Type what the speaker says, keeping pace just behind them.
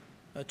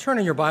Turn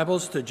in your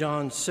Bibles to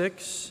John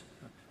 6,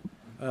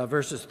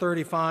 verses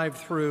 35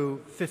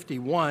 through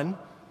 51.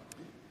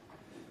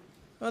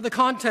 The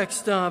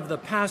context of the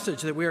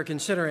passage that we are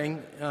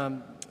considering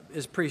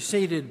is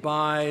preceded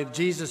by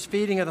Jesus'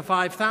 feeding of the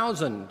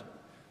 5,000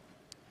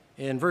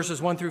 in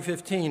verses 1 through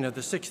 15 of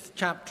the 6th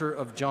chapter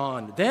of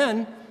John.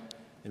 Then,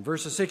 in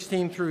verses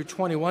 16 through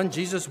 21,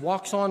 Jesus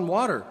walks on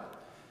water,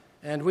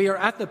 and we are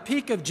at the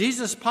peak of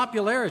Jesus'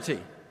 popularity.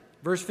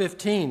 Verse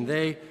 15,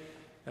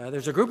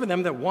 there's a group of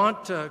them that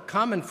want to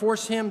come and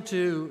force him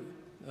to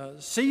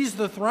seize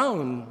the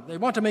throne. They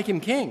want to make him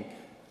king.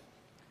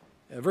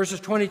 Verses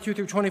 22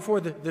 through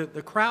 24,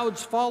 the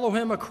crowds follow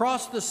him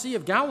across the Sea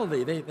of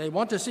Galilee. They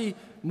want to see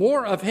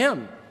more of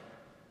him.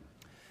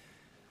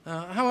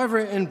 However,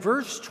 in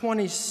verse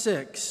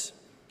 26,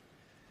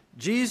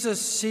 Jesus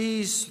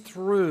sees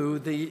through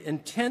the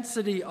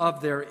intensity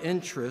of their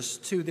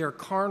interest to their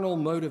carnal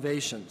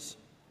motivations.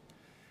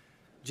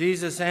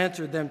 Jesus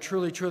answered them,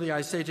 "Truly, truly,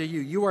 I say to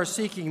you, you are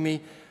seeking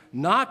me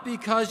not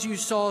because you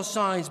saw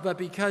signs, but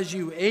because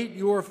you ate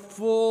your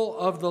fill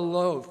of the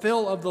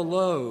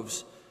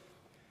loaves."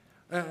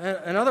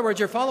 In other words,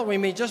 you're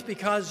following me just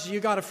because you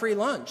got a free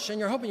lunch, and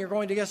you're hoping you're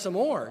going to get some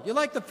more. You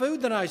like the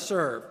food that I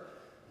serve,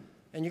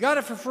 and you got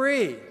it for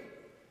free.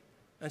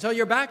 And so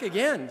you're back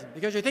again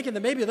because you're thinking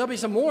that maybe there'll be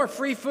some more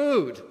free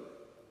food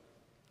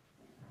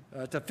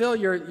to fill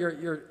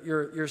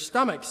your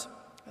stomachs.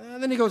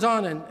 And then he goes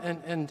on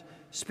and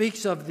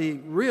speaks of the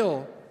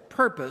real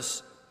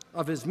purpose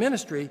of his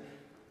ministry.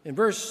 In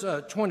verse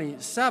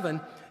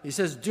 27, he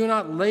says, "Do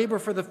not labor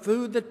for the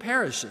food that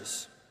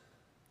perishes."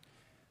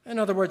 In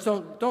other words,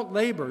 don't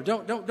labor,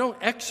 don't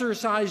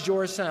exercise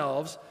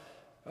yourselves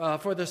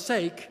for the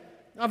sake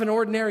of an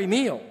ordinary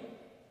meal,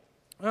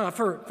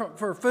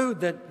 for food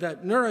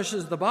that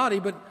nourishes the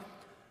body,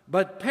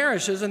 but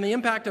perishes, and the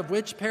impact of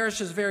which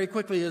perishes very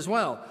quickly as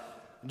well.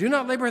 Do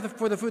not labor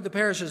for the food that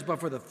perishes, but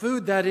for the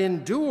food that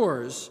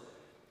endures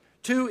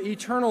to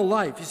eternal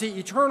life. You see,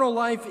 eternal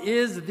life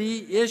is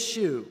the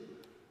issue.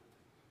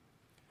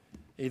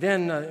 He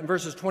then, in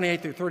verses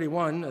 28 through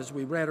 31, as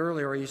we read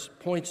earlier, he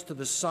points to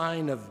the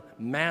sign of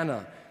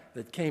manna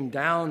that came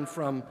down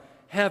from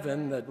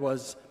heaven that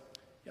was,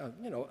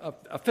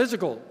 a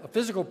physical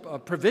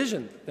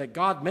provision that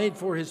God made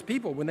for his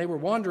people when they were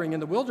wandering in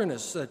the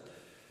wilderness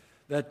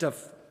that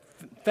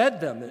fed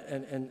them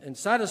and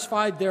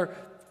satisfied their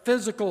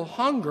physical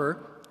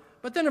hunger.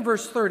 But then in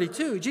verse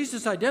 32,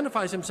 Jesus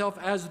identifies himself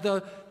as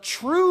the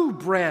true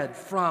bread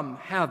from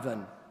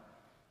heaven.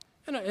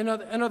 In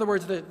other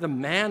words, the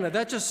manna,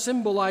 that just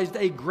symbolized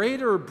a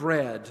greater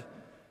bread,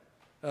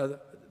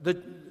 the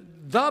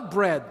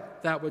bread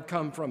that would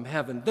come from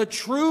heaven, the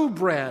true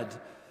bread,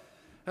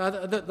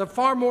 the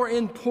far more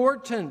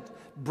important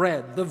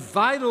bread, the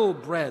vital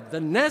bread,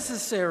 the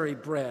necessary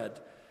bread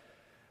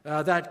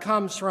that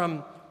comes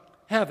from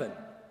heaven.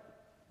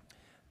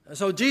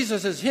 So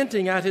Jesus is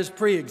hinting at his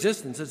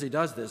pre-existence as he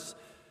does this.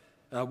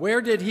 Where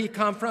did he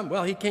come from?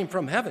 Well, he came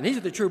from heaven. He's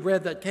the true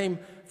bread that came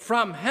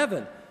from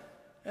heaven.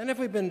 And if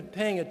we've been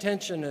paying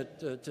attention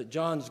to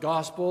John's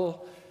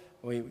gospel,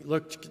 we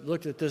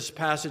looked at this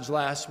passage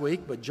last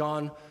week, but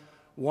John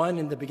 1,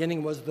 in the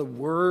beginning was the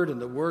Word,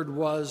 and the Word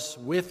was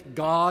with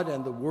God,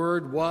 and the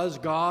Word was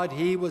God.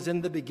 He was in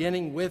the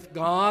beginning with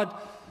God.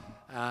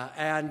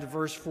 And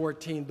verse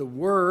 14, the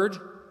Word,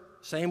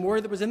 same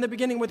Word that was in the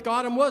beginning with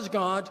God and was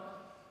God,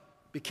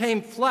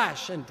 became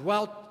flesh and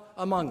dwelt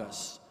among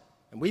us.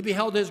 And we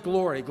beheld his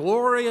glory.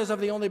 Glory as of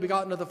the only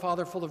begotten of the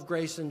Father, full of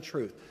grace and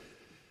truth.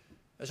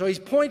 And so he's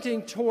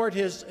pointing toward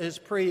his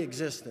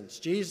pre-existence.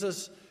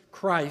 Jesus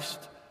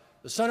Christ,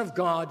 the Son of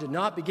God, did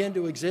not begin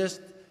to exist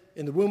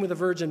in the womb of the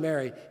Virgin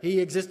Mary. He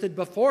existed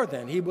before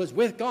then. He was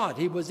with God.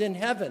 He was in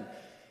heaven.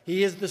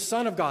 He is the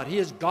Son of God. He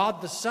is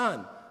God the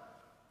Son,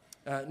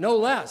 no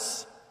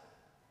less.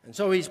 And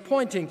so he's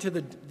pointing to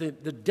the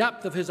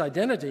depth of his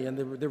identity and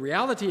the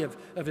reality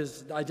of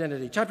his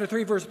identity. Chapter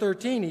 3, verse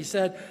 13, he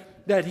said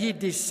that he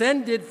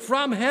descended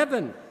from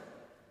heaven.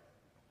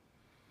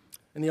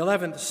 In the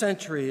 11th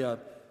century, a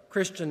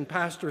Christian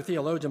pastor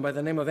theologian by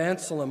the name of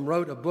Anselm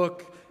wrote a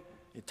book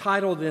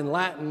titled in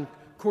Latin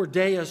Cur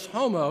Deus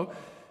Homo,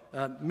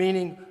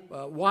 meaning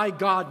why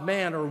God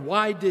man, or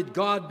why did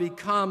God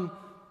become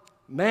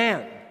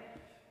man?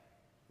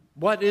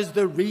 What is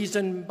the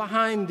reason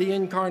behind the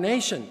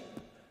incarnation?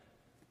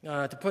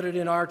 To put it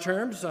in our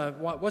terms,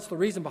 what's the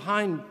reason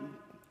behind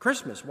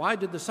Christmas? Why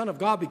did the Son of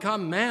God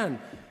become man?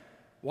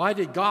 Why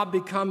did God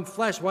become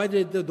flesh? Why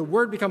did the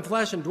Word become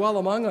flesh and dwell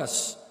among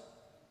us?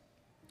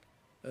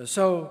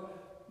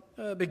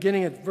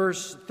 Beginning at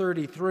verse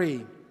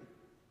 33,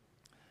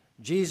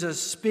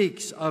 Jesus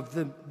speaks of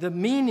the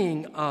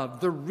meaning of,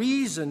 the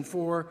reason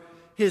for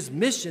his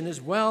mission as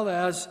well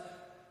as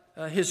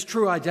his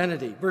true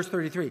identity. Verse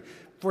 33,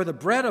 "For the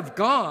bread of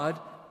God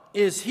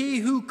is he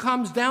who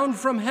comes down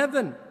from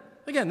heaven."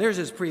 Again, there's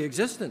his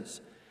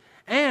pre-existence.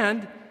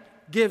 "And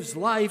gives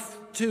life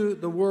to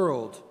the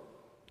world."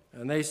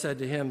 And they said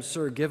to him,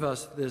 "Sir, give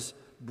us this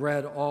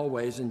bread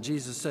always." And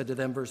Jesus said to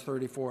them, verse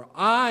 34,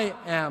 "I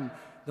am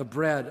the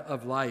bread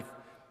of life.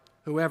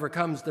 Whoever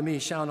comes to me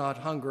shall not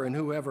hunger, and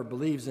whoever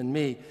believes in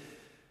me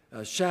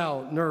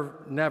shall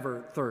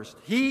never thirst.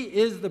 He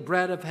is the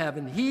bread of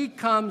heaven. He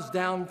comes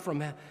down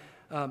from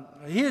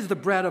He is the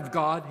bread of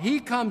God. He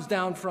comes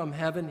down from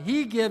heaven.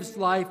 He gives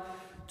life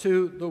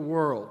to the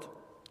world.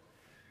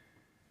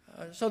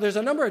 So there's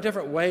a number of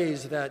different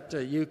ways that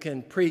you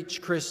can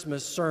preach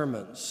Christmas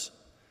sermons.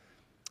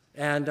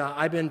 And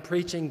I've been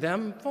preaching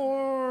them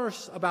for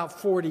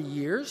about 40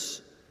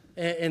 years.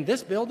 In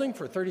this building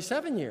for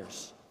 37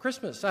 years,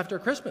 Christmas after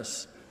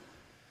Christmas.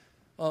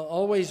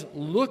 Always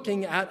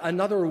looking at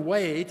another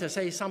way to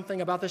say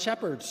something about the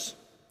shepherds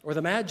or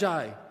the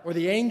magi or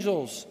the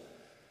angels.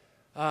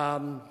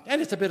 And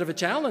it's a bit of a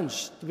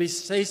challenge to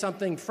say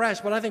something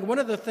fresh, but I think one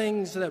of the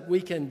things that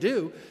we can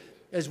do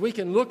is we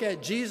can look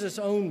at Jesus'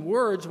 own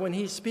words when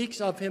he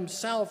speaks of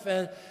himself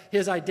and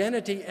his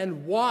identity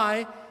and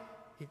why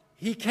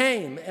he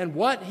came and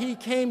what he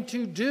came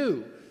to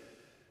do.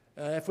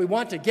 If we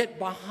want to get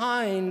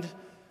behind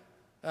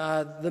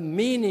the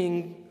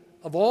meaning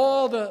of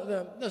all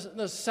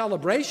the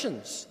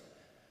celebrations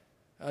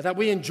that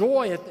we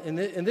enjoy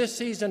in this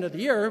season of the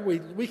year,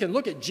 we can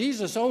look at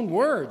Jesus' own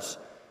words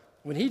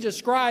when he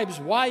describes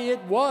why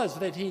it was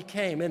that he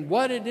came and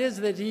what it is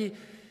that he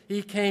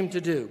came to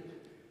do.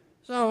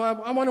 So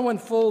I want to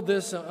unfold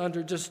this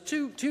under just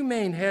two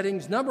main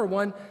headings. Number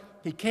one,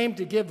 he came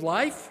to give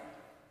life.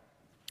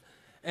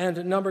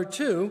 And number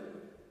two,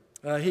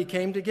 he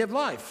came to give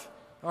life.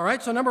 All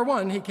right, so number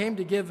one, he came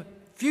to give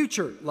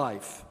future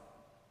life.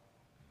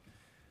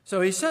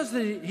 So he says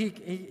that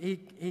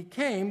he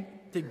came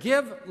to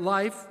give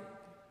life,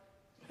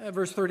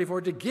 verse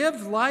 34, to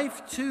give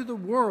life to the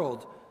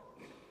world.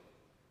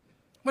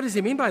 What does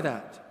he mean by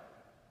that?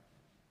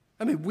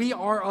 I mean, we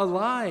are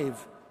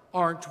alive,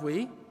 aren't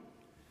we?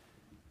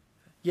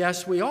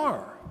 Yes, we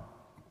are.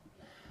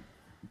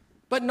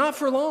 But not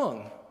for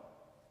long.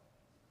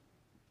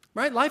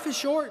 Right? Life is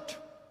short.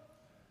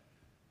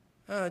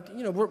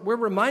 We're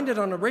reminded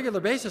on a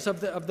regular basis of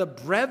the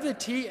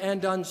brevity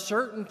and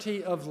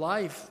uncertainty of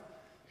life.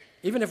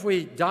 Even if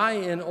we die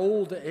in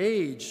old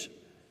age,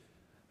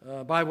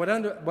 by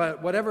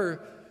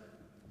whatever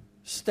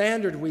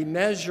standard we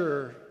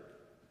measure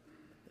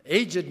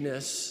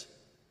agedness,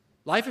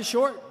 life is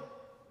short.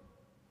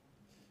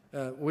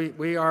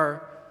 We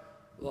are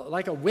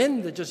like a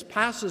wind that just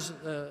passes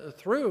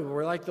through.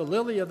 We're like the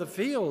lily of the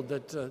field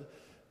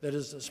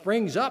that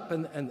springs up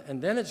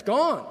and then it's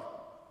gone.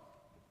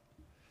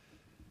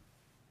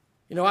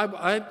 You know,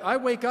 I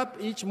wake up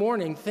each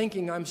morning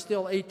thinking I'm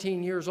still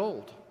 18 years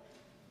old.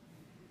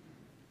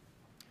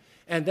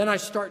 And then I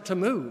start to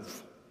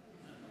move.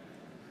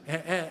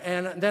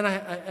 And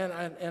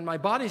then my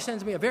body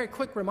sends me a very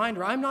quick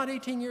reminder, I'm not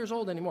 18 years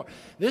old anymore.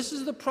 This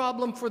is the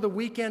problem for the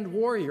weekend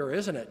warrior,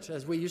 isn't it,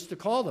 as we used to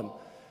call them.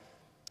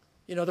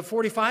 You know, the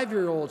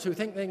 45-year-olds who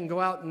think they can go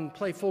out and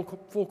play full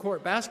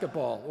court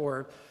basketball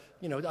or,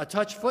 a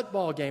touch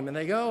football game, and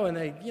they go and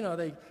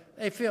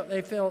they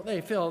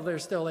feel they're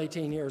still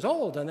 18 years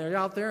old, and they're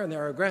out there and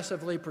they're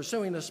aggressively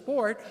pursuing the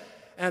sport,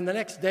 and the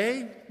next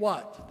day,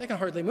 what? They can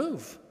hardly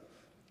move.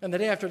 And the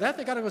day after that,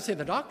 they got to go see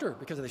the doctor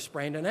because they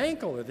sprained an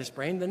ankle or they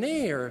sprained the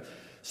knee or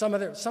some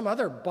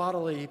other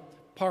bodily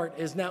part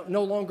is now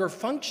no longer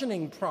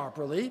functioning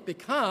properly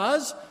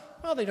because,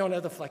 well, they don't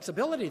have the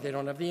flexibility, they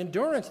don't have the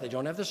endurance, they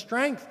don't have the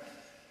strength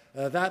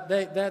that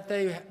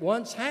they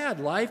once had.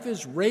 Life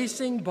is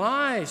racing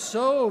by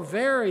so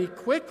very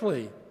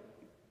quickly.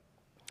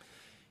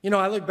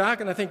 I look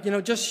back and I think,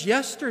 just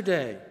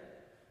yesterday,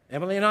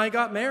 Emily and I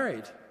got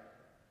married.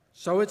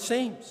 So it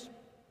seems.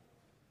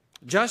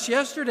 Just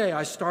yesterday,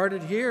 I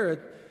started here at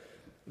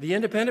the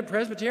Independent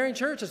Presbyterian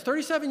Church. It's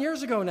 37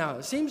 years ago now.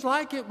 It seems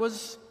like it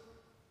was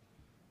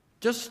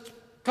just a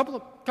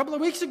couple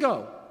of weeks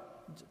ago.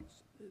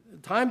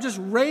 Time just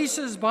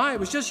races by. It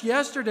was just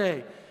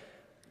yesterday.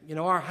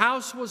 Our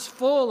house was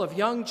full of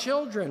young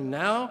children.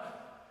 Now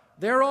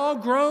they're all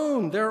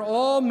grown. They're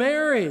all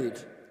married.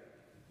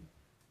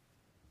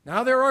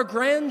 Now there are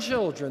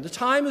grandchildren. The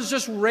time is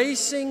just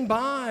racing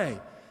by.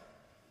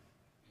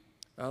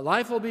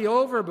 Life will be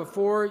over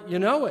before you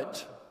know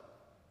it.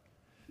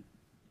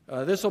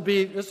 This will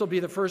be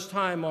the first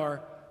time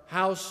our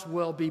house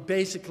will be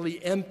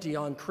basically empty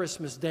on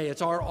Christmas Day.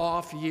 It's our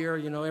off year.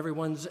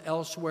 Everyone's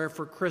elsewhere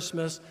for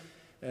Christmas.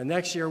 And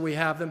next year we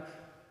have them.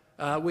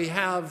 We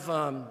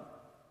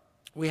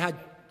had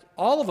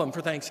all of them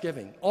for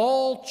Thanksgiving.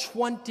 All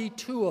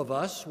 22 of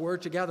us were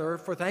together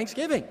for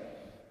Thanksgiving.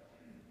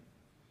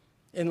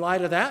 In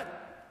light of that,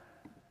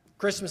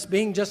 Christmas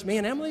being just me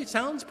and Emily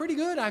sounds pretty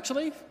good,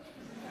 actually.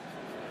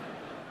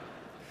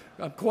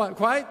 I'm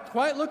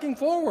quite looking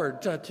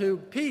forward to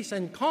peace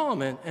and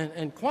calm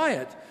and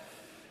quiet.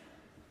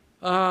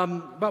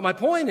 But my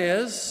point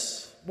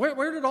is,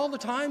 where did all the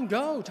time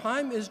go?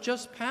 Time is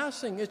just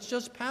passing. It's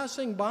just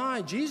passing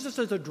by. Jesus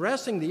is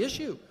addressing the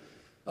issue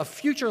of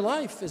future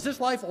life. Is this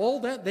life all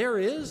that there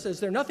is?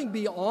 Is there nothing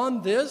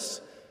beyond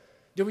this?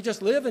 Do we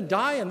just live and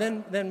die and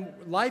then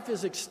life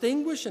is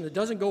extinguished and it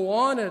doesn't go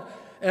on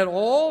at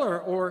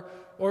all?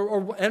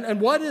 And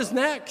what is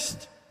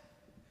next?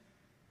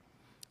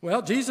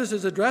 Well, Jesus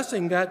is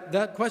addressing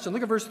that question.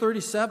 Look at verse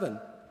 37.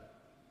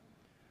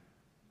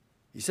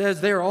 He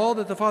says, "There, all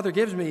that the Father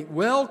gives me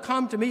will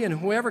come to me, and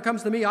whoever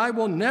comes to me I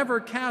will never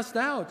cast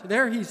out."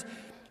 There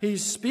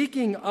he's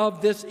speaking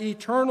of this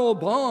eternal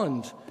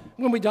bond.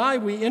 When we die,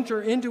 we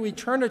enter into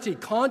eternity.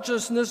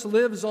 Consciousness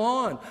lives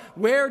on.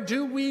 Where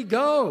do we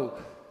go?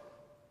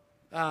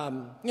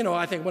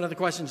 I think one of the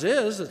questions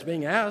that's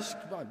being asked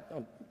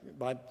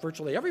by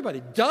virtually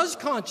everybody, does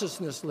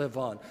consciousness live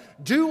on?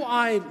 Do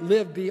I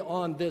live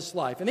beyond this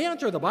life? And the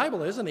answer of the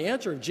Bible is, and the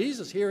answer of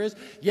Jesus here is,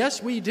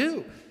 yes, we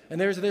do. And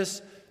there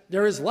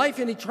is life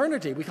in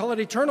eternity. We call it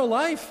eternal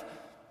life.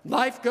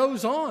 Life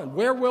goes on.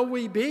 Where will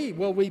we be?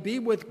 Will we be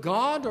with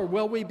God, or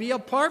will we be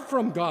apart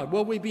from God?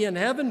 Will we be in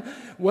heaven?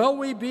 Will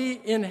we be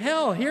in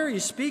hell? Here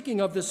he's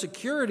speaking of the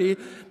security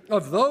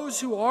of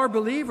those who are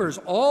believers.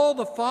 All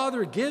the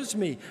Father gives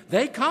me,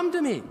 they come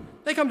to me.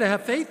 They come to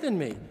have faith in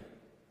me.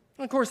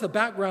 And of course, the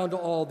background to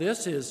all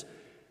this is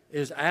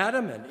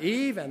Adam and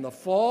Eve and the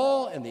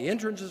fall and the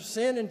entrance of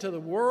sin into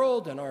the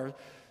world and our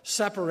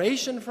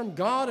separation from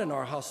God and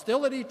our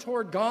hostility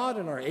toward God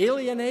and our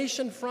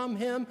alienation from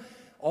Him.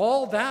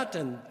 All that,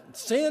 and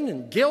sin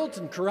and guilt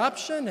and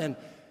corruption,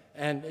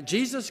 and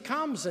Jesus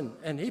comes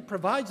and He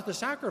provides the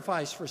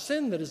sacrifice for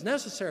sin that is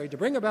necessary to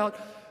bring about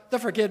the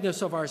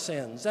forgiveness of our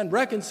sins and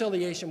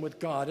reconciliation with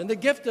God and the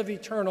gift of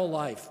eternal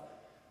life.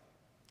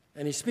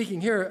 And he's speaking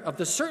here of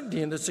the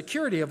certainty and the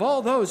security of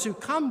all those who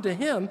come to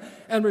Him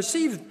and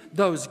receive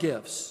those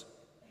gifts.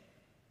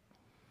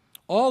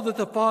 All that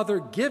the Father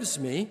gives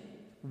me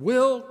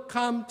will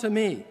come to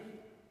me.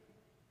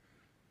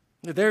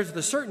 There's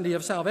the certainty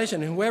of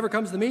salvation. And whoever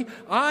comes to me,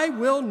 I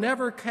will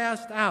never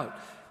cast out.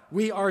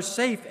 We are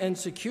safe and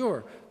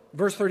secure.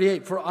 Verse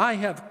 38, "For I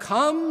have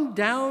come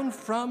down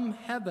from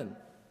heaven,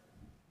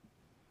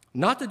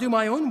 not to do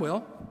my own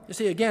will." You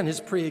see, again,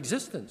 His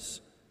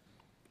preexistence.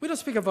 We don't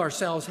speak of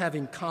ourselves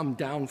having come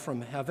down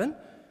from heaven.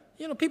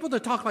 People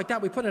that talk like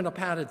that, we put in a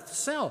padded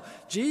cell.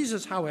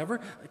 Jesus, however,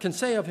 can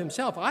say of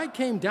Himself, "I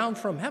came down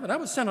from heaven. I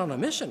was sent on a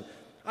mission.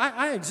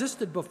 I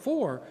existed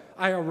before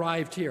I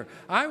arrived here.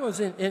 I was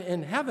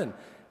in heaven,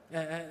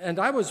 and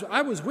I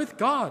was with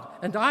God,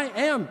 and I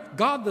am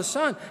God the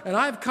Son, and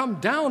I've come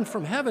down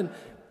from heaven,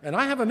 and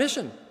I have a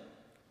mission.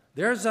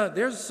 There's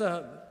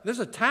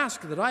a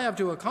task that I have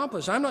to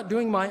accomplish. I'm not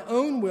doing my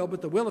own will,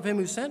 but the will of Him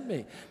who sent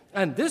me.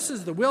 And this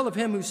is the will of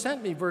Him who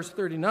sent me," verse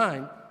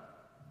 39,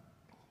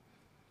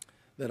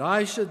 "that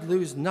I should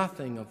lose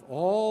nothing of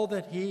all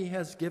that He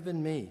has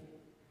given me,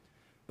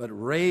 but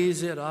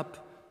raise it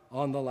up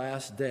on the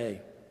last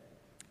day."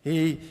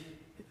 He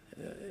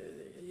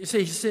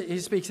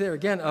speaks there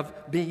again of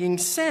being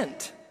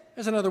sent.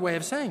 There's another way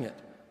of saying it.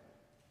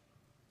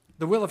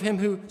 The will of Him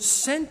who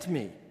sent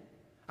me.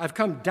 I've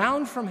come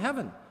down from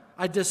heaven.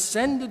 I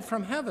descended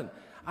from heaven.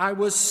 I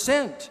was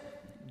sent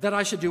that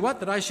I should do what?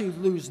 That I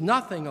should lose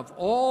nothing of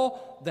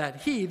all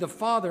that He, the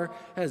Father,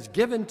 has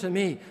given to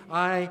me.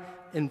 I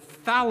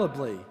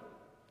infallibly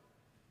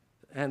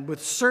and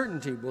with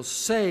certainty will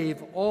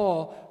save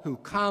all who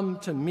come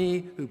to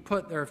me, who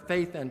put their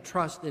faith and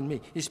trust in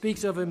me. He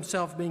speaks of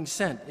Himself being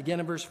sent,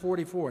 again in verse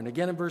 44, and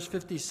again in verse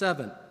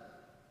 57.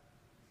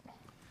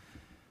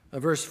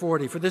 Verse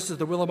 40, "For this is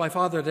the will of my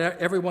Father, that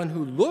everyone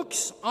who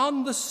looks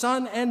on the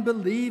Son and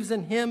believes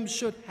in Him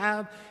should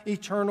have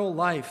eternal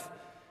life,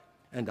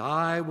 and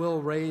I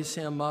will raise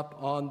him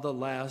up on the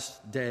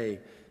last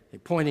day."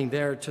 Pointing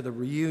there to the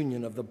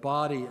reunion of the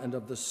body and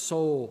of the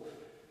soul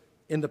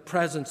in the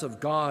presence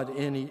of God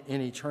in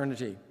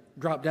eternity.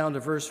 Drop down to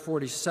verse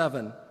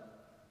 47.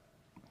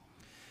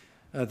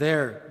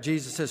 There,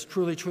 Jesus says,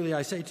 "Truly, truly,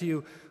 I say to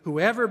you,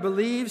 whoever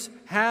believes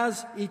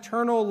has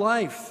eternal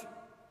life."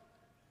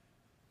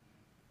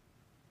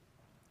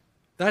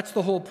 That's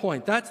the whole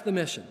point. That's the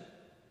mission.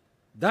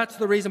 That's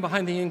the reason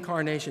behind the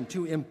incarnation,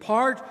 to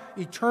impart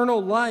eternal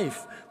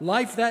life,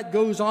 life that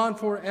goes on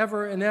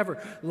forever and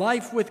ever,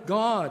 life with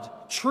God,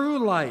 true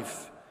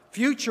life,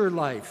 future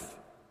life.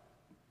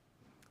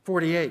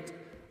 48,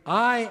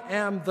 "I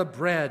am the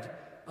bread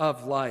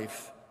of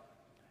life.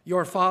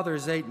 Your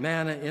fathers ate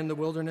manna in the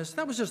wilderness."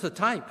 That was just a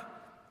type.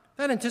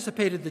 That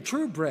anticipated the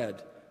true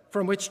bread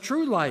from which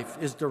true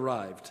life is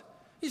derived.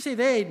 You see,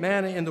 they ate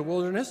manna in the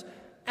wilderness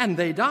and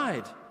they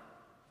died.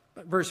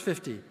 Verse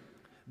 50,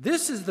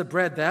 "This is the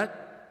bread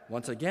that,"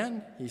 once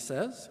again, he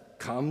says,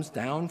 "comes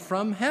down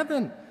from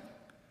heaven,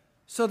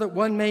 so that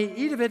one may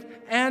eat of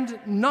it and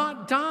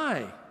not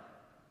die."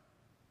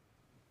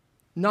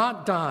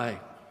 Not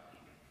die.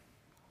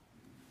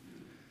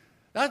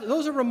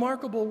 Those are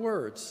remarkable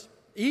words.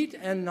 Eat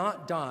and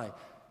not die.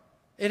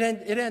 It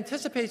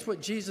anticipates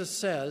what Jesus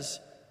says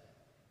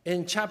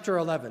in chapter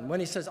 11 when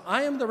He says,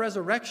 "I am the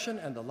resurrection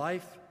and the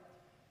life.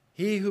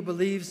 He who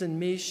believes in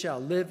me shall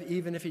live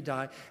even if he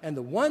die. And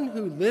the one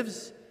who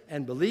lives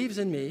and believes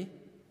in me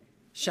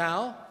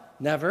shall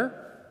never,"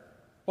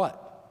 what?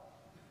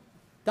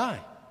 "Die."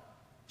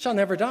 Shall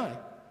never die.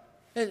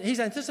 He's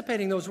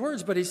anticipating those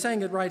words, but He's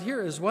saying it right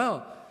here as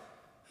well.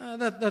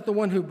 That the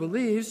one who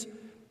believes,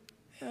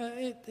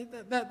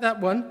 that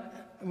one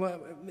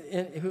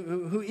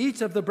who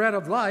eats of the bread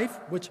of life,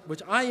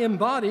 which I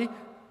embody,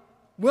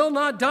 will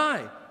not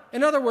die.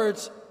 In other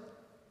words,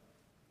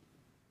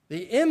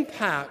 the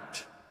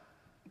impact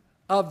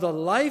of the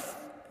life,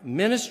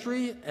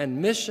 ministry,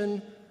 and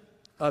mission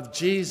of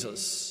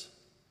Jesus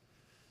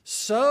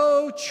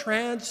so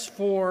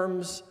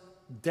transforms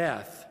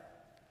death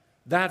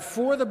that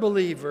for the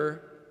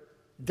believer,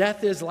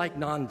 death is like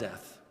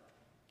non-death.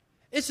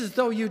 It's as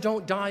though you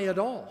don't die at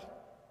all.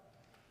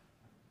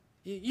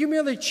 You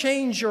merely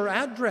change your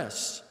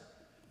address.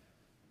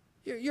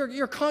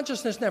 Your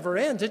consciousness never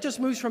ends. It just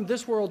moves from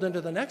this world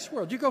into the next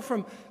world. You go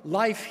from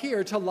life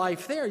here to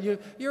life there.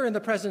 You're in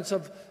the presence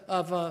of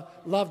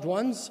loved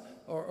ones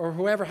or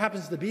whoever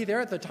happens to be there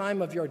at the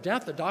time of your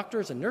death, the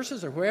doctors and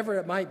nurses or whoever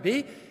it might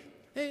be.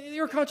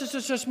 Your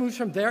consciousness just moves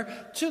from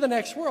there to the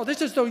next world.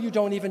 It's as though you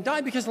don't even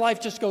die because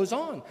life just goes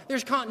on.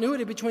 There's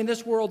continuity between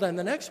this world and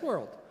the next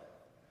world.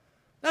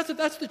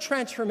 That's the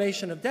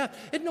transformation of death.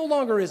 It no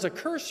longer is a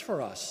curse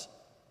for us.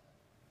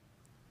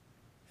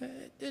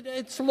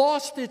 It's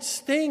lost its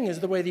sting, is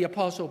the way the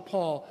Apostle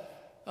Paul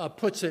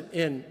puts it at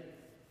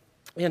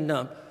the end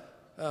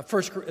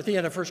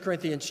of 1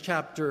 Corinthians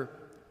chapter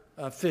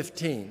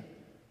 15.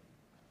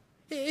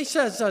 He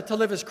says to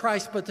live is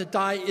Christ, but to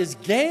die is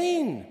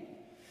gain.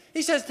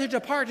 He says to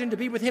depart and to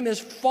be with him is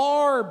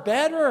far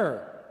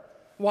better.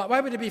 Why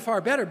would it be far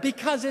better?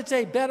 Because it's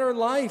a better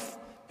life,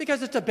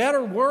 because it's a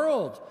better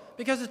world,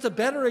 because it's a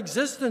better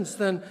existence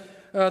than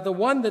the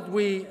one that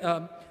we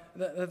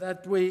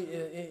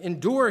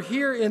endure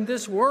here in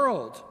this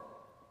world.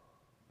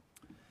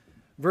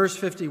 Verse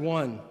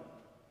 51,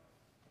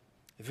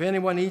 if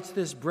anyone eats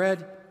this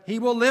bread, he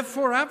will live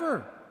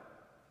forever.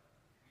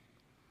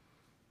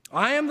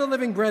 I am the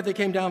living bread that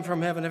came down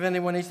from heaven. If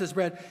anyone eats this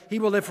bread, he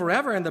will live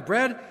forever. And the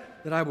bread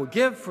that I will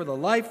give for the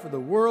life of the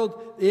world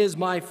is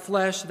my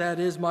flesh, that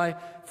is my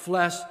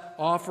flesh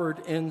offered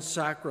in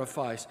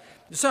sacrifice.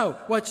 So,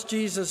 what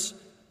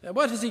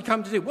has he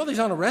come to do? Well, he's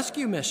on a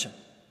rescue mission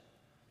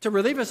to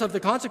relieve us of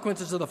the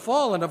consequences of the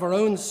fall and of our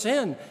own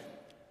sin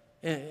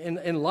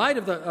in light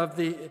of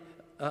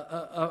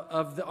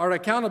our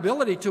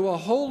accountability to a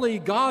holy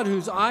God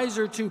whose eyes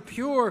are too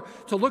pure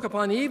to look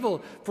upon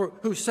evil,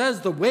 who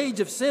says the wage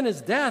of sin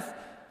is death.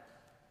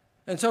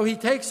 And so he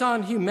takes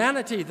on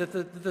humanity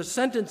that the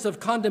sentence of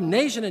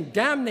condemnation and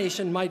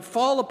damnation might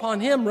fall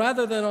upon him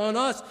rather than on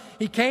us.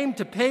 He came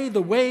to pay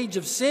the wage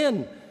of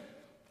sin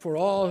for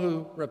all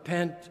who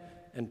repent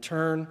and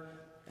turn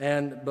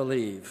and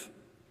believe.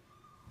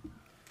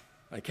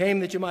 I came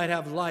that you might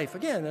have life.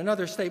 Again,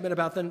 another statement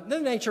about the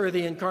nature of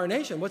the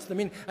incarnation. What's the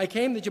meaning? I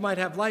came that you might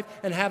have life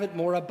and have it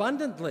more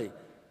abundantly.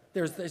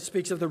 It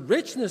speaks of the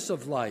richness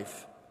of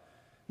life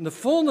and the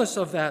fullness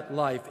of that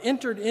life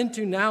entered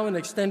into now and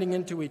extending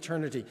into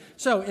eternity.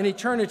 So in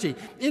eternity,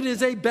 it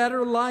is a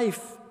better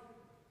life.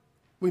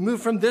 We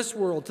move from this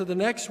world to the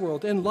next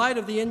world in light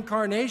of the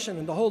incarnation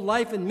and the whole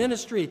life and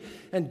ministry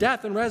and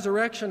death and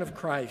resurrection of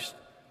Christ.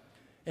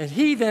 And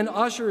he then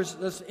ushers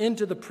us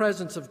into the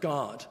presence of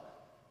God,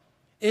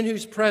 in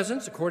whose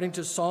presence, according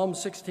to Psalm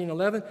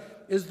 16:11,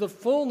 is the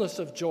fullness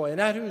of joy,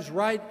 and at whose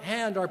right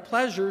hand are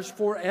pleasures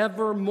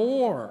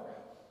forevermore.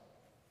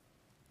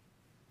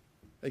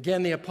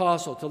 Again, the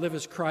apostle, to live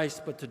is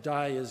Christ, but to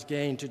die is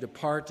gain. To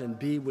depart and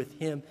be with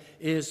him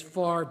is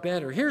far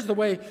better. Here's the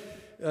way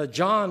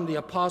John, the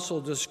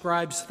apostle,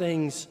 describes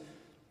things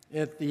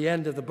at the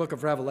end of the book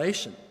of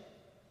Revelation.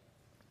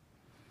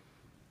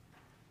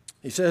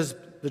 He says,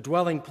 the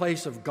dwelling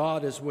place of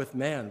God is with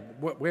man.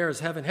 Where is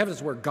heaven? Heaven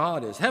is where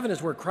God is. Heaven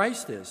is where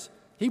Christ is.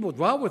 He will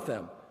dwell with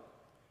them.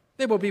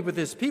 They will be with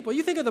his people.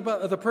 You think of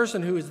the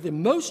person who is the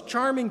most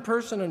charming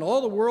person in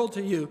all the world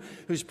to you,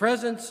 whose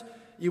presence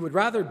you would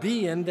rather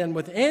be in than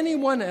with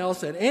anyone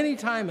else at any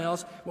time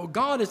else. Well,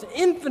 God is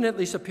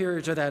infinitely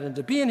superior to that, and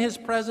to be in his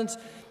presence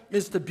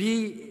is to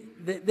be,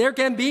 there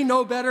can be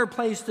no better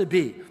place to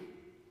be.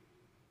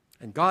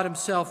 And God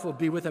himself will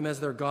be with them as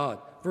their God.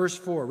 Verse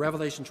 4,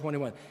 Revelation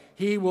 21,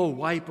 he will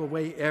wipe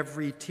away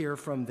every tear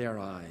from their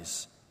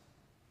eyes,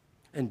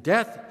 and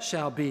death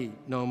shall be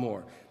no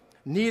more.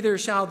 Neither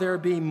shall there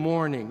be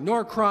mourning,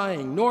 nor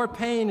crying, nor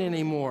pain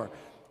anymore,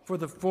 for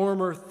the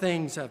former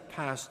things have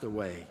passed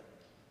away.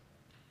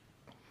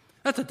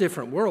 That's a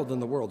different world than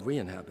the world we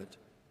inhabit.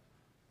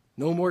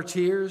 No more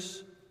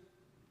tears,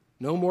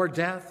 no more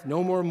death,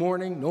 no more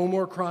mourning, no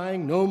more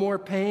crying, no more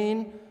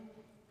pain.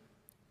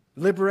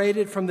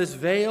 Liberated from this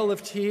veil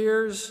of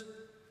tears,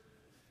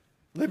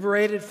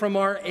 liberated from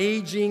our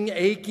aging,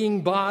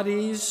 aching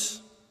bodies.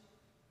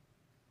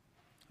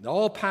 They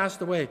all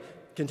passed away.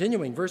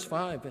 Continuing, verse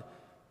 5,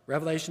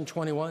 Revelation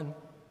 21.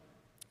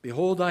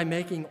 Behold, I'm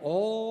making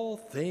all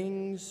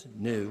things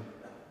new.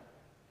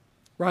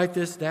 Write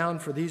this down,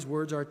 for these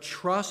words are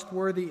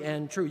trustworthy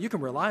and true. You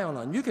can rely on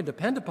them. You can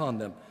depend upon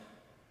them.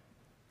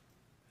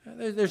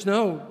 There's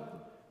no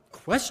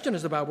question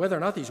as about whether or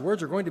not these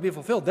words are going to be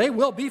fulfilled. They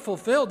will be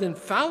fulfilled,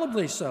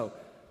 infallibly so.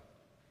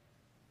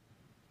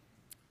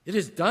 It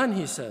is done,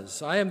 he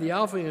says. I am the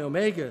Alpha and the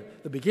Omega,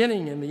 the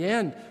beginning and the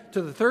end.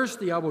 To the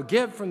thirsty I will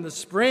give from the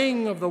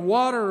spring of the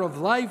water of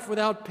life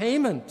without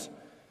payment.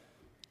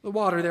 The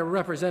water there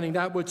representing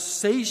that which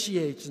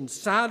satiates and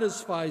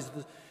satisfies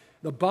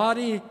the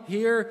body.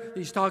 Here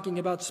he's talking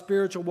about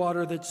spiritual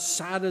water that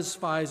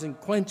satisfies and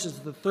quenches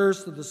the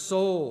thirst of the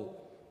soul.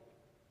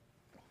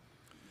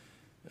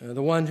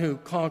 The one who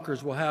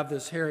conquers will have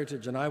this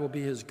heritage, and I will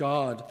be his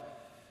God,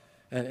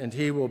 and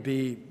he will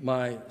be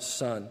my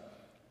son.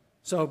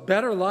 So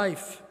better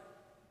life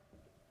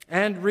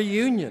and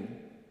reunion.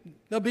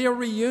 There'll be a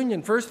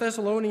reunion. 1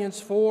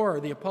 Thessalonians 4,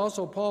 the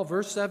Apostle Paul,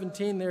 verse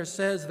 17 there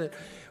says that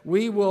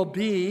we will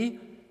be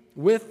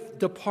with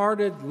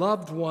departed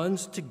loved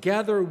ones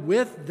together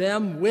with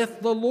them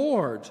with the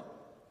Lord.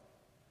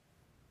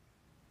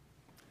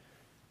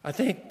 I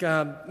think,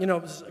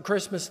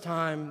 Christmas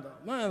time,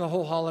 the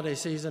whole holiday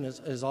season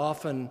is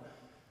often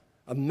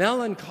a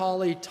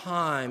melancholy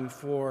time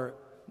for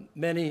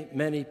many,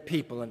 many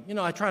people. And,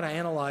 I try to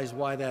analyze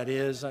why that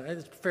is.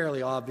 It's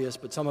fairly obvious,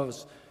 but some of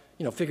us,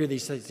 figure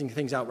these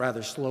things out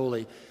rather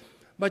slowly.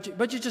 But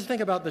you just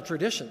think about the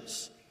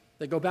traditions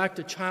that go back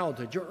to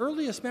childhood. Your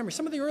earliest memories,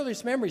 some of the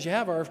earliest memories you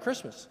have are of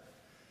Christmas.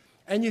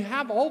 And you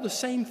have all the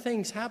same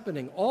things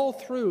happening all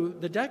through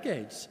the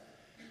decades.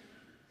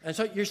 And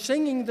so you're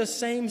singing the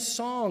same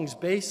songs,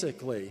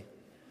 basically.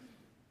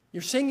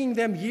 You're singing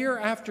them year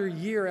after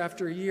year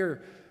after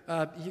year.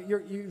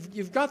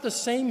 You've got the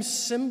same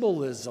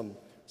symbolism.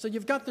 So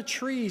you've got the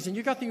trees, and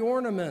you've got the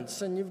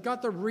ornaments, and you've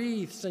got the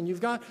wreaths, and you've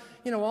got,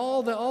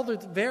 all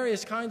the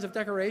various kinds of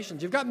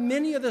decorations. You've got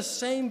many of the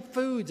same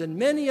foods and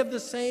many of the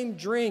same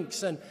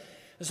drinks. And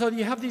so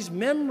you have these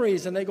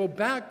memories, and they go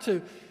back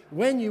to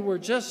when you were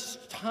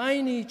just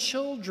tiny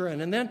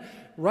children, and then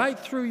right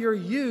through your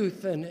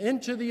youth and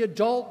into the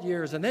adult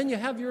years. And then you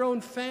have your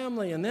own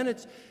family, and then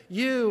it's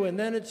you, and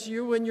then it's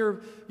you and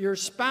your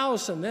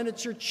spouse, and then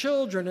it's your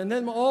children, and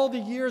then all the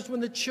years when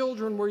the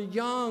children were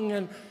young,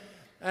 and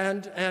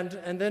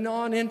then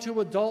on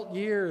into adult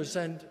years,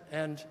 and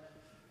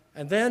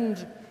then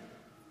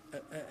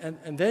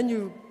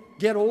you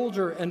get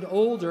older and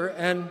older,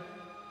 and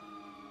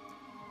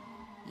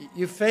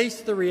you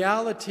face the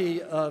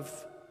reality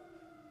of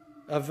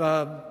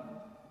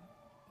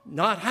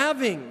not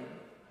having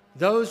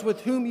those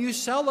with whom you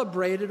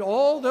celebrated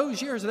all those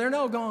years. They're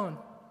now gone.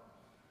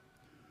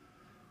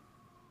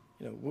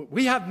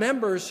 We have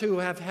members who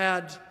have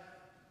had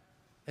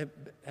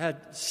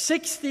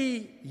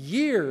 60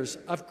 years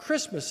of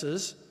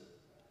Christmases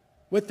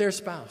with their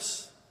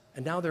spouse,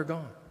 and now they're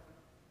gone.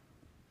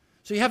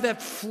 So you have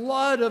that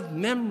flood of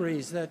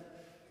memories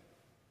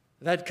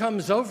that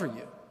comes over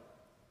you.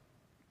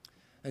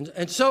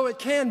 And so it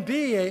can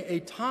be a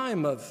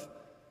time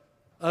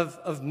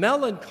of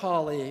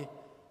melancholy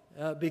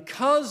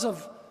because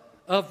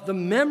of the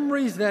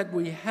memories that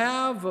we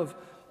have of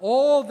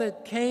all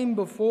that came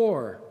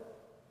before.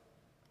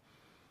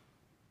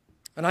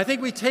 And I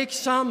think we take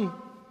some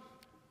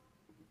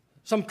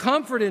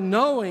comfort in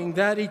knowing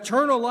that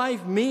eternal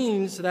life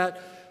means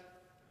that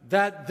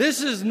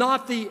this is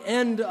not the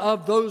end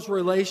of those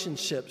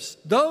relationships.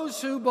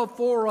 Those who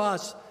before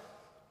us,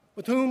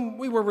 with whom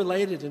we were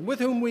related and with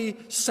whom we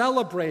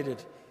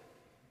celebrated,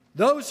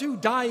 those who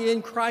die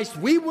in Christ,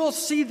 we will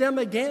see them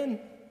again.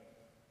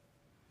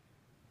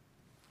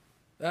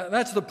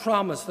 That's the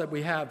promise that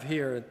we have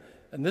here,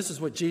 and this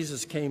is what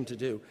Jesus came to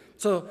do.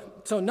 So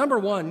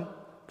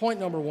point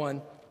number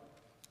one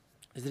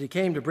is that he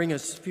came to bring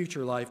us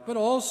future life, but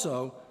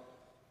also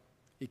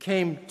he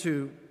came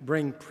to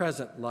bring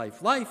present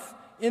life. Life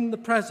in the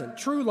present,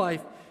 true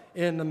life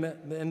in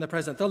the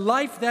present, the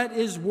life that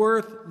is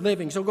worth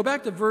living. So go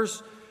back to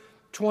verse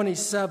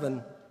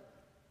 27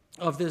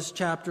 of this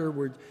chapter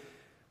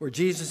where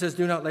Jesus says,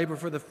 do not labor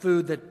for the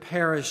food that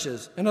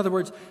perishes. In other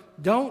words,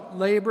 don't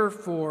labor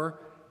for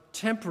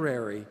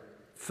temporary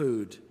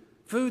food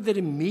that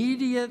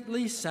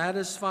immediately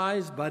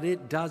satisfies, but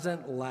it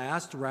doesn't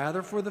last.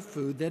 Rather, for the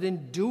food that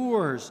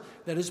endures,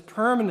 that is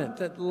permanent,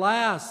 that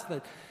lasts,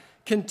 that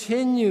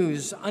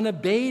continues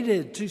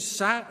unabated to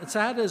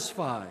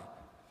satisfy.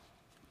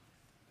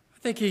 I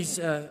think he's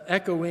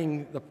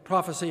echoing the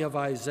prophecy of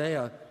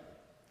Isaiah,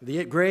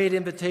 the great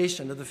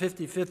invitation of the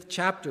 55th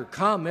chapter.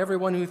 Come,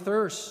 everyone who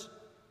thirsts,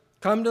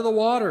 come to the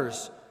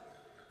waters.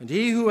 And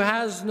he who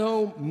has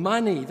no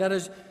money, that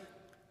is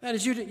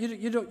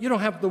you don't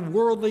have the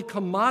worldly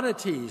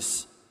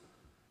commodities.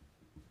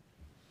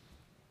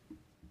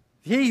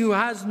 He who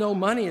has no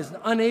money is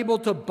unable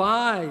to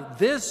buy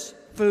this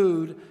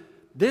food,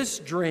 this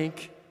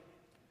drink.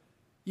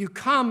 You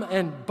come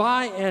and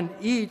buy and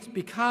eat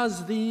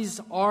because these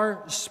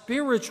are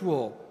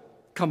spiritual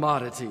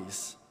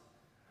commodities.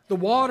 The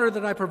water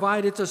that I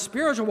provide, it's a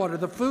spiritual water.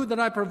 The food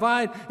that I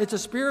provide, it's a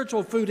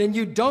spiritual food, and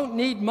you don't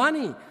need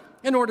money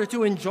in order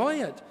to enjoy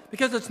it,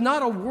 because it's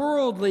not a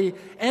worldly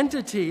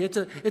entity. It's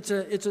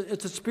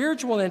a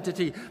spiritual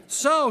entity.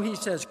 So he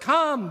says,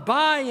 come,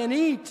 buy and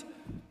eat.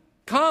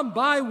 Come,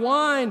 buy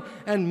wine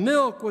and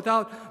milk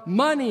without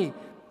money,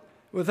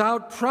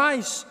 without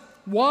price.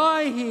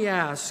 Why, he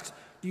asks?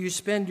 Do you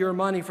spend your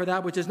money for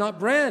that which is not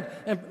bread,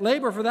 and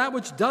labor for that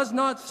which does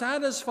not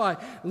satisfy?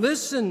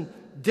 Listen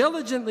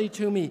diligently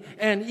to me,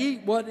 and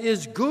eat what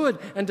is good,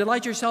 and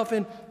delight yourself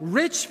in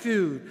rich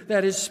food,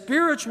 that is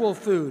spiritual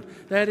food,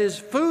 that is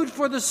food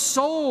for the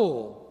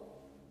soul.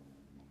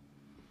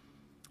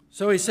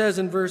 So he says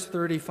in verse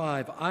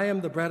 35, I am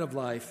the bread of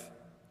life.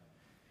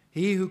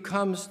 He who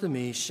comes to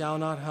me shall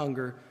not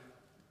hunger.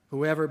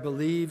 Whoever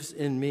believes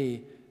in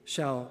me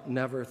shall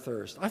never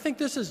thirst. I think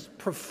this is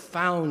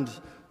profound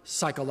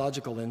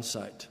psychological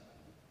insight.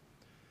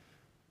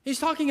 He's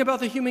talking about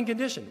the human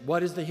condition.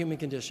 What is the human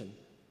condition?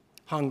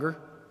 Hunger.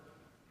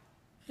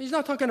 He's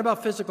not talking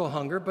about physical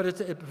hunger, but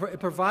it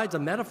provides a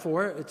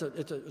metaphor.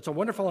 It's a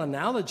wonderful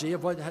analogy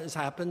of what has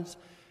happened,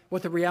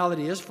 what the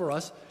reality is for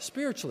us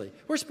spiritually.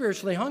 We're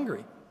spiritually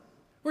hungry.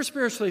 We're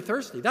spiritually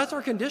thirsty. That's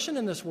our condition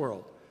in this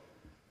world.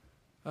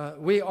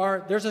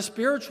 There's a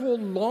spiritual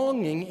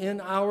longing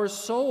in our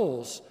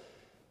souls.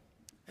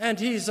 And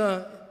he's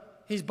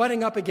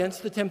butting up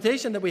against the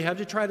temptation that we have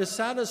to try to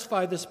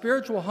satisfy the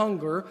spiritual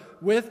hunger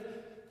with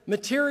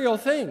material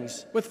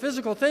things, with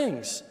physical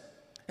things.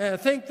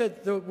 Think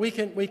that we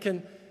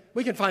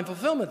can find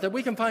fulfillment, that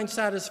we can find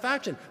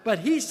satisfaction. But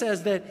he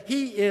says that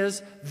he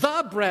is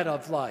the bread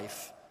of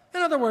life. In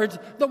other words,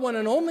 the one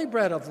and only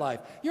bread of life.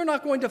 You're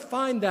not going to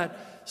find that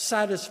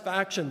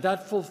satisfaction,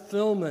 that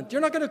fulfillment. You're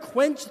not going to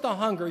quench the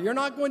hunger. You're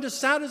not going to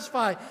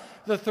satisfy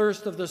the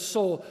thirst of the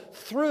soul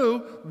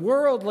through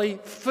worldly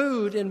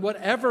food in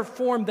whatever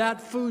form that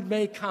food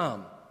may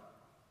come.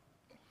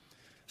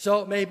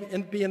 So it may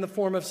be in the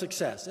form of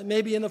success. It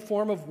may be in the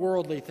form of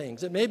worldly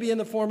things. It may be in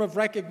the form of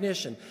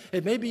recognition.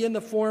 It may be in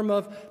the form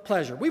of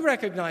pleasure. We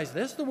recognize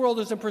this. The world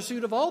is in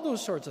pursuit of all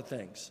those sorts of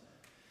things,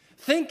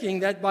 thinking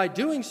that by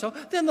doing so,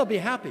 then they'll be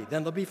happy,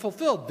 then they'll be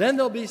fulfilled, then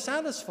they'll be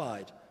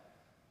satisfied.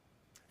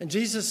 And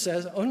Jesus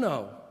says, oh,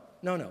 no.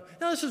 Now,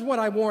 this is what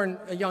I warn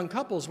young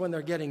couples when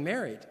they're getting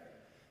married.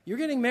 You're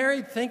getting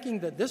married thinking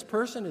that this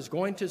person is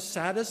going to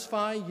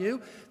satisfy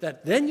you,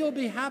 that then you'll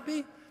be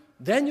happy,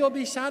 then you'll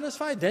be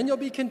satisfied, then you'll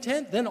be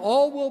content, then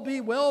all will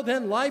be well,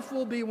 then life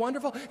will be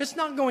wonderful. It's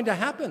not going to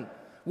happen.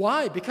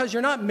 Why? Because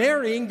you're not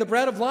marrying the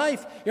bread of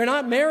life. You're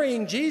not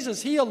marrying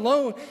Jesus. He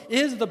alone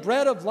is the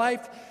bread of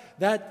life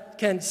that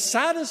can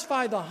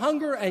satisfy the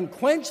hunger and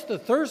quench the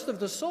thirst of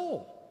the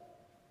soul.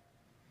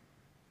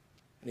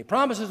 And he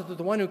promises that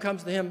the one who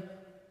comes to him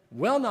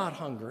will not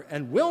hunger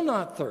and will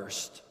not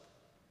thirst.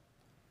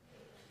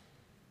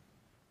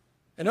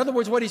 In other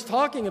words, what he's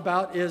talking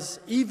about is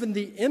even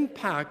the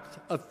impact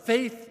of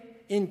faith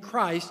in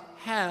Christ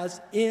has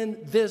in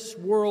this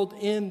world,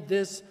 in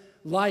this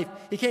life.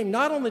 He came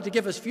not only to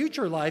give us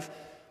future life,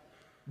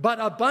 but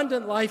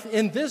abundant life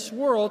in this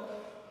world,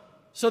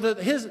 so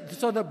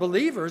that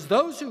believers,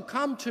 those who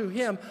come to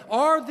him,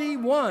 are the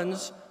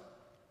ones,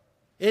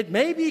 it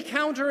may be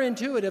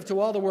counterintuitive to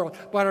all the world,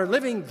 but are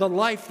living the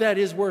life that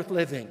is worth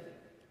living.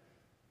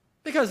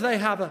 Because they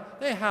have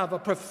a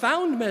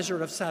profound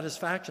measure of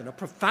satisfaction, a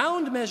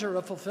profound measure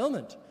of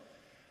fulfillment.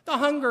 The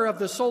hunger of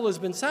the soul has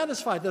been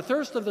satisfied. The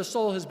thirst of the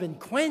soul has been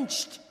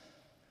quenched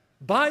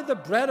by the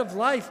bread of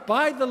life,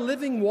 by the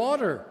living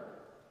water.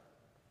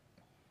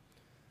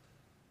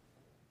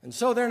 And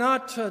so they're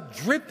not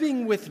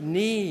dripping with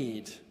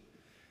need.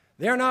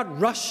 They're not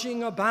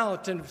rushing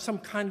about in some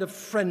kind of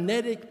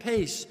frenetic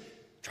pace,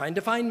 trying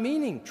to find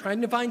meaning,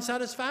 trying to find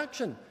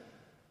satisfaction,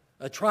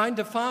 trying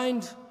to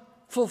find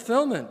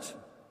fulfillment.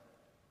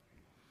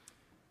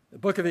 The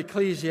book of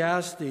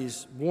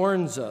Ecclesiastes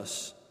warns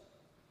us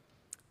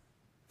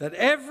that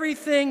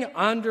everything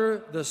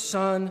under the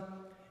sun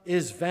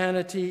is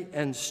vanity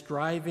and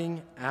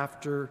striving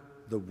after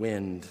the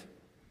wind.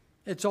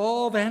 It's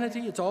all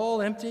vanity, it's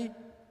all empty.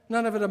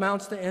 None of it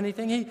amounts to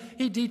anything.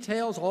 He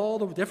details all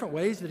the different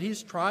ways that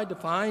he's tried to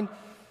find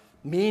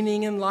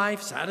meaning in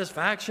life,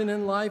 satisfaction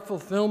in life,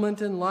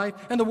 fulfillment in life.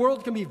 And the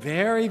world can be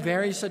very,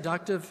 very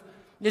seductive.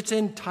 It's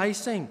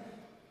enticing.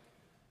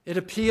 It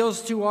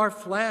appeals to our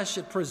flesh.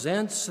 It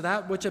presents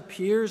that which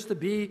appears to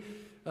be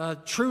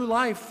true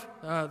life,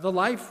 the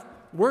life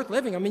worth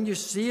living. I mean, you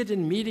see it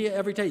in media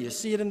every day. You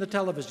see it in the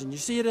television. You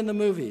see it in the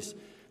movies.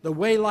 The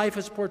way life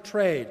is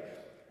portrayed,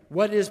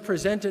 what is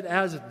presented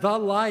as the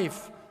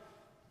life.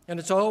 And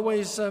it's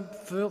always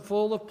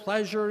full of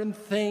pleasure and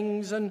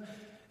things and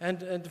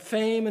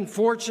fame and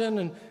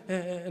fortune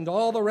and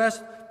all the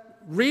rest.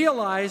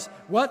 Realize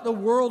what the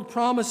world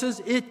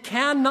promises it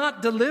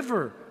cannot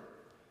deliver.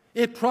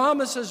 It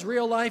promises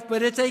real life,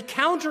 but it's a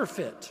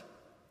counterfeit.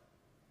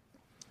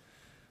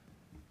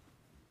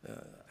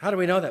 How do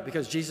we know that?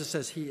 Because Jesus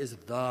says he is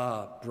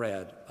the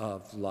bread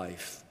of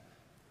life.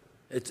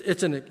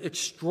 It's an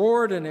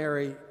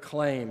extraordinary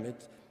claim.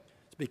 It's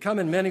become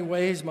in many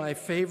ways my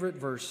favorite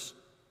verse.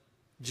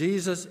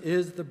 Jesus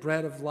is the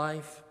bread of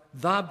life,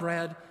 the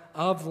bread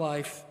of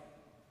life.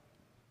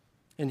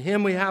 In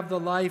him we have the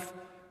life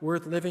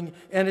worth living,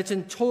 and it's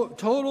in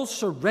total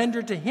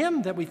surrender to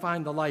him that we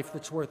find the life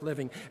that's worth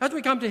living. As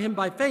we come to him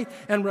by faith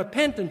and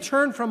repent and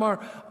turn from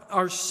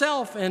our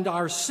self and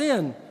our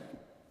sin,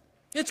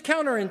 it's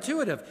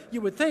counterintuitive. You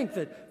would think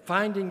that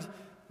finding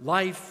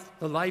life,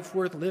 the life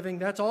worth living,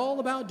 that's all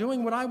about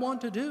doing what I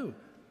want to do.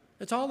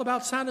 It's all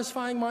about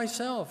satisfying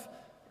myself.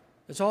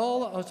 It's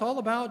all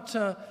about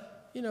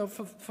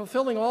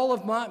fulfilling all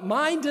of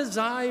my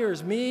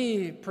desires,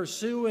 me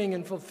pursuing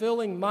and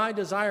fulfilling my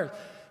desires.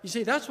 You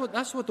see, that's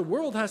what the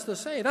world has to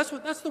say.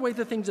 That's the way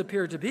that things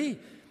appear to be.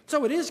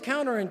 So it is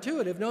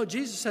counterintuitive. No,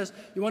 Jesus says,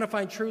 you want to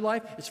find true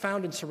life? It's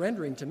found in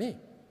surrendering to me.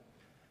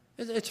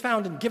 It's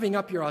found in giving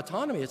up your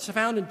autonomy. It's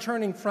found in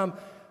turning from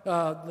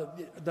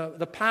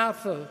the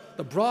path,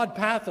 the broad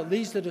path that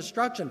leads to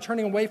destruction,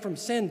 turning away from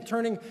sin,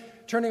 turning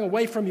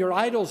away from your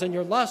idols and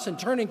your lusts, and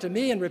turning to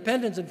me in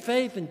repentance and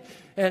faith,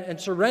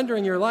 and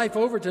surrendering your life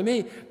over to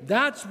me.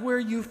 That's where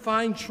you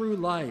find true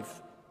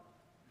life.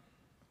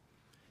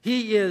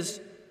 He is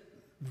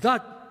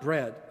the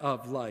bread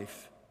of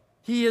life.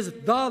 He is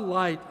the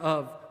light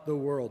of the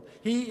world.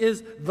 He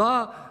is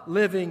the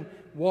living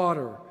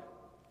water.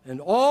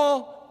 And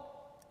all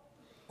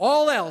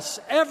else,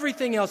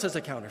 everything else is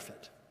a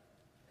counterfeit.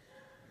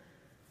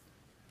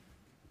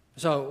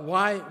 So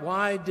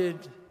why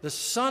did the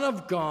Son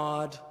of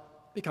God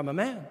become a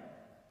man?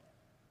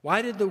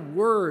 Why did the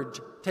Word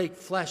take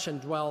flesh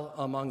and dwell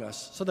among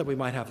us? So that we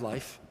might have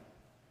life.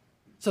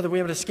 So that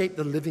we might escape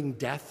the living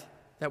death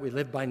that we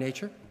live by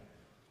nature.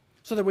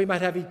 So that we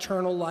might have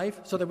eternal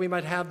life. So that we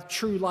might have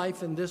true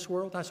life in this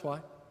world. That's why.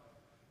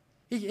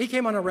 He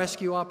came on a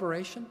rescue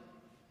operation.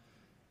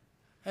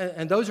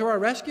 And those who are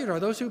rescued are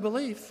those who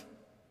believe.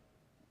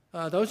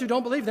 Those who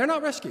don't believe, they're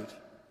not rescued.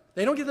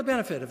 They don't get the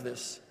benefit of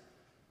this.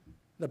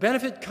 The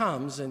benefit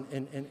comes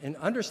in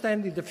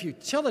understanding the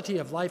futility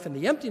of life and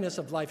the emptiness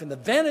of life and the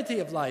vanity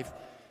of life,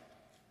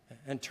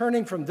 and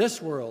turning from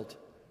this world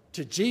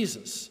to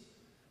Jesus,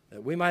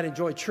 that we might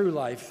enjoy true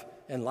life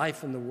and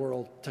life in the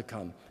world to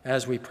come,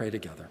 as we pray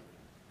together.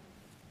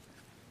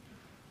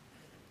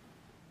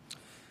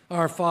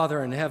 Our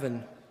Father in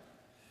heaven,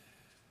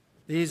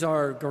 these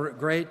are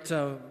great,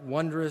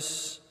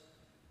 wondrous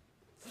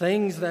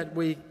things that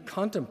we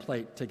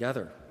contemplate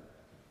together.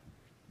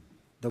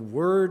 The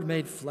Word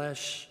made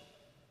flesh,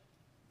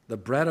 the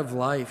bread of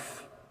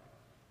life.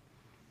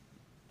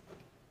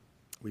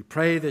 We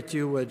pray that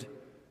you would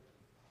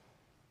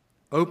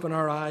open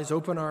our eyes,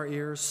 open our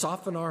ears,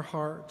 soften our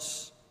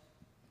hearts,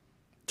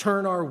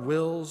 turn our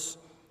wills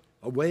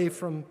away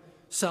from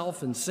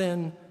self and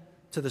sin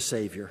to the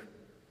Savior.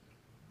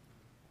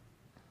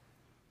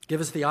 Give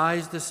us the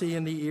eyes to see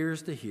and the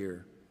ears to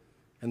hear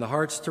and the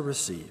hearts to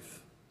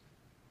receive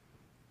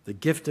the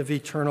gift of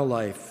eternal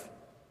life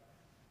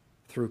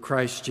through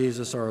Christ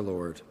Jesus our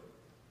Lord,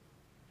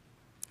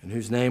 in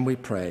whose name we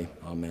pray.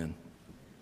 Amen.